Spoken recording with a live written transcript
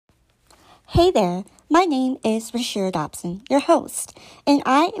Hey there, my name is Rashira Dobson, your host, and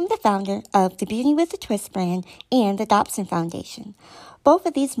I am the founder of the Beauty with a Twist brand and the Dobson Foundation. Both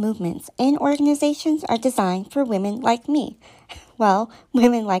of these movements and organizations are designed for women like me. Well,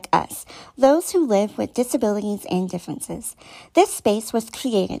 women like us, those who live with disabilities and differences. This space was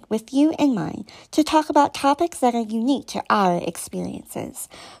created with you in mind to talk about topics that are unique to our experiences.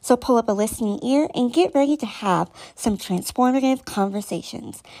 So pull up a listening ear and get ready to have some transformative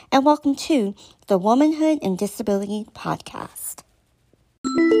conversations. And welcome to the Womanhood and Disability Podcast.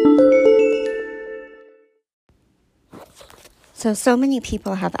 So many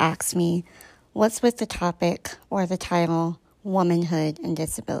people have asked me, what's with the topic or the title, Womanhood and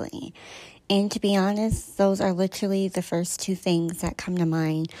Disability? And to be honest, those are literally the first two things that come to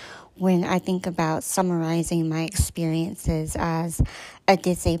mind when I think about summarizing my experiences as a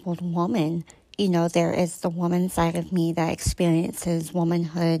disabled woman. You know, there is the woman side of me that experiences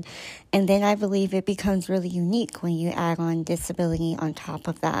womanhood, and then I believe it becomes really unique when you add on disability on top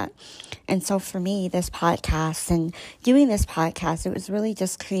of that. And so for me, this podcast and doing this podcast, it was really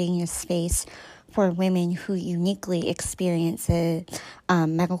just creating a space for women who uniquely experience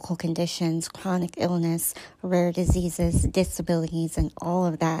medical conditions, chronic illness, rare diseases, disabilities, and all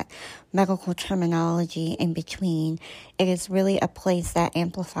of that medical terminology in between. It is really a place that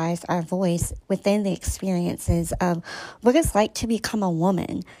amplifies our voice within the experiences of what it's like to become a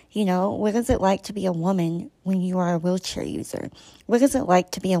woman. You know, what is it like to be a woman when you are a wheelchair user? What is it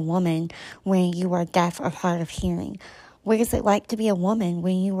like to be a woman when you are deaf or hard of hearing? What is it like to be a woman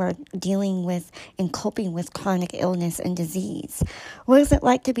when you are dealing with and coping with chronic illness and disease? What is it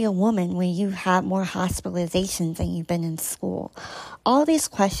like to be a woman when you have more hospitalizations than you've been in school? All these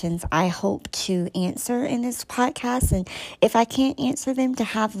questions I hope to answer in this podcast, and if I can't answer them, to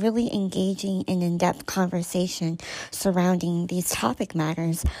have really engaging and in-depth conversation surrounding these topic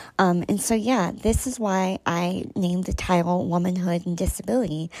matters. This is why I named the title Womanhood and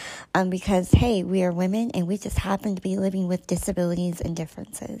Disability, because, hey, we are women and we just happen to be living with disabilities and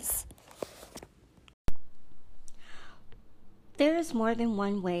differences. There is more than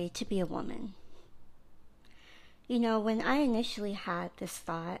one way to be a woman. You know, when I initially had this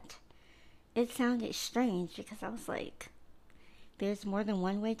thought, it sounded strange because I was like, there's more than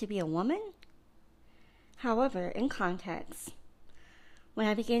one way to be a woman? However, in context, when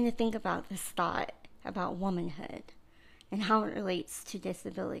I began to think about this thought about womanhood and how it relates to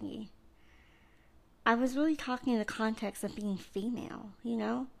disability, I was really talking in the context of being female, you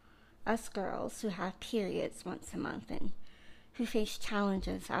know? Us girls who have periods once a month and who face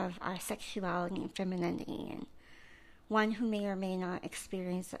challenges of our sexuality and femininity, and one who may or may not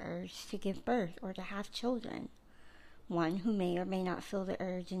experience the urge to give birth or to have children. One who may or may not feel the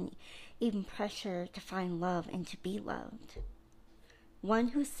urge and even pressure to find love and to be loved. One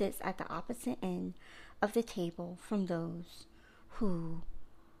who sits at the opposite end of the table from those who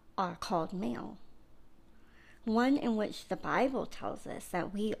are called male. One in which the Bible tells us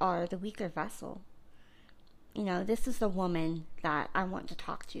that we are the weaker vessel. You know, this is the woman that I want to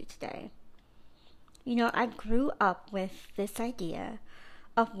talk to today. You know, I grew up with this idea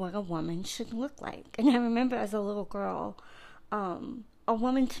of what a woman should look like. And I remember as a little girl, a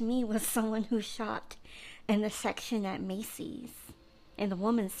woman to me was someone who shopped in the section at Macy's, in the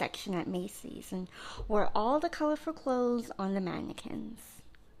women's section at Macy's, and wore all the colorful clothes on the mannequins.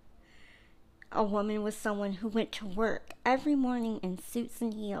 A woman was someone who went to work every morning in suits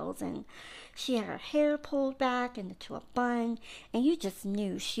and heels, and she had her hair pulled back into a bun, and you just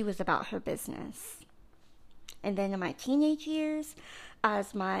knew she was about her business. And then in my teenage years,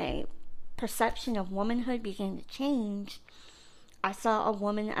 as my perception of womanhood began to change, I saw a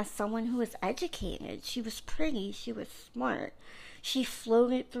woman as someone who was educated. She was pretty, she was smart. She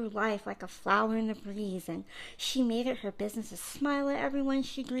floated through life like a flower in the breeze, and she made it her business to smile at everyone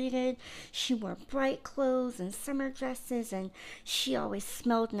she greeted. She wore bright clothes and summer dresses, and she always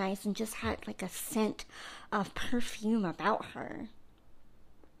smelled nice and just had like a scent of perfume about her.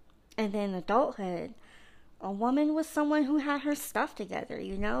 And then adulthood, a woman was someone who had her stuff together,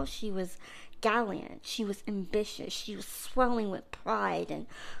 you know? She was gallant, she was ambitious, she was swelling with pride and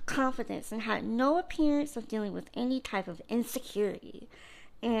confidence and had no appearance of dealing with any type of insecurity.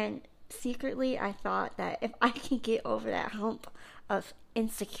 And secretly, I thought that if I can get over that hump of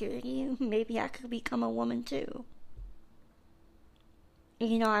insecurity, maybe I could become a woman too.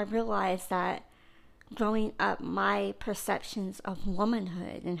 You know, I realized that growing up, my perceptions of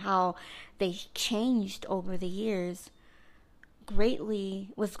womanhood and how they changed over the years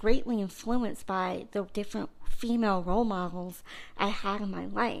was greatly influenced by the different female role models I had in my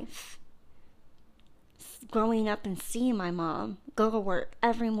life. Growing up and seeing my mom go to work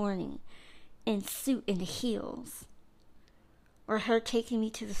every morning in suit and heels. Or her taking me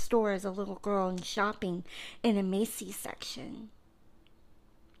to the store as a little girl and shopping in the Macy's section.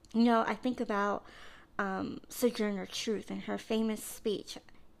 You know, I think about Sojourner Truth and her famous speech,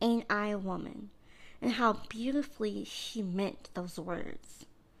 "Ain't I a Woman?" and how beautifully she meant those words.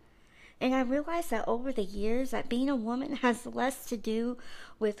 And I realized that over the years that being a woman has less to do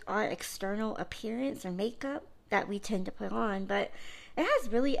with our external appearance or makeup that we tend to put on, but it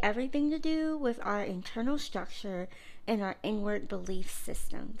has really everything to do with our internal structure and our inward belief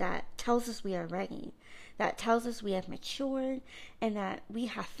system that tells us we are ready, that tells us we have matured, and that we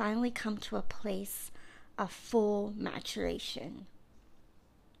have finally come to a place of full maturation.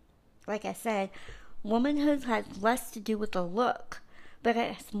 Like I said, womanhood has less to do with the look, but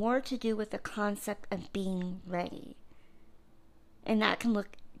it has more to do with the concept of being ready. And that can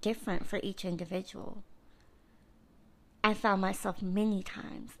look different for each individual. I found myself many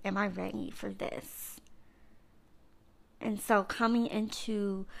times, am I ready for this? And so coming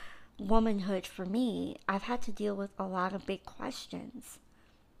into womanhood for me, I've had to deal with a lot of big questions.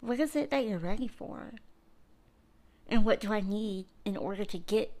 What is it that you're ready for? And what do I need in order to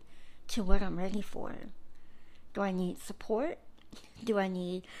get to what I'm ready for? Do I need support? Do I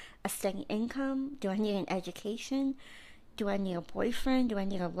need a steady income? Do I need an education? Do I need a boyfriend? Do I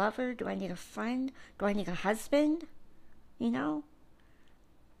need a lover? Do I need a friend? Do I need a husband? You know?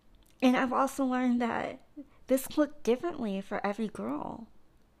 And I've also learned that this looked differently for every girl,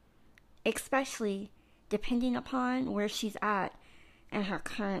 especially depending upon where she's at in her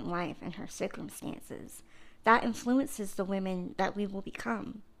current life and her circumstances. That influences the women that we will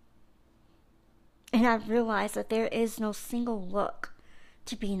become. And I've realized that there is no single look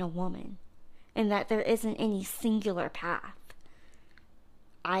to being a woman, and that there isn't any singular path.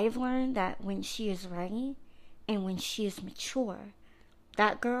 I've learned that when she is ready and when she is mature,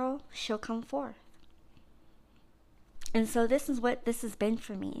 that girl, she'll come forth. And so this is what this has been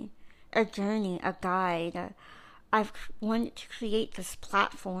for me, a journey, a guide. I've wanted to create this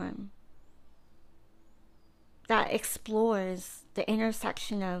platform that explores the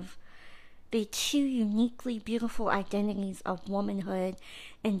intersection of the two uniquely beautiful identities of womanhood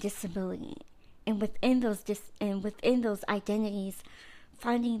and disability, and within those identities,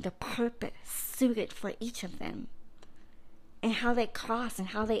 finding the purpose suited for each of them, and how they cross and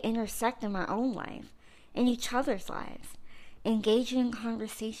how they intersect in my own life, in each other's lives, engaging in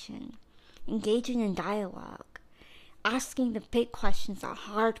conversation, engaging in dialogue, asking the big questions, the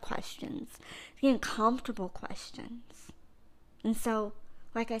hard questions, the uncomfortable questions. And so,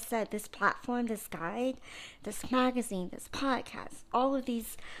 like I said, this platform, this guide, this magazine, this podcast, all of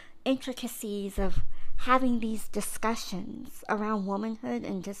these intricacies of having these discussions around womanhood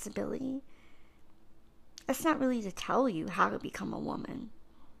and disability, it's not really to tell you how to become a woman.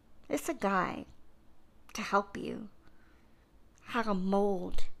 It's a guide to help you how to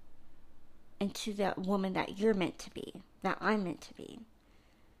mold into that woman that you're meant to be, that I'm meant to be.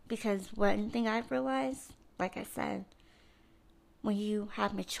 Because one thing I've realized, like I said, when you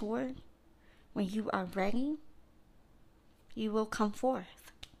have matured, when you are ready, you will come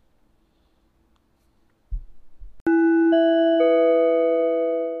forth.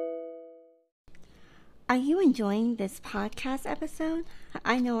 Are you enjoying this podcast episode?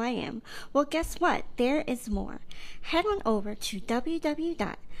 I know I am. Well, guess what? There is more. Head on over to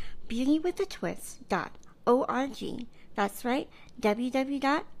www.beautywithatwist.org. That's right,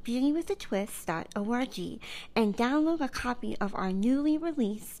 www.beautywithatwist.org, and download a copy of our newly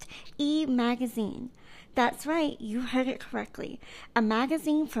released e-magazine. That's right, you heard it correctly. A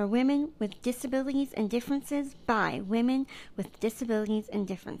magazine for women with disabilities and differences by women with disabilities and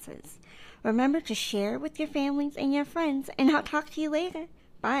differences. Remember to share with your families and your friends, and I'll talk to you later.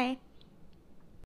 Bye.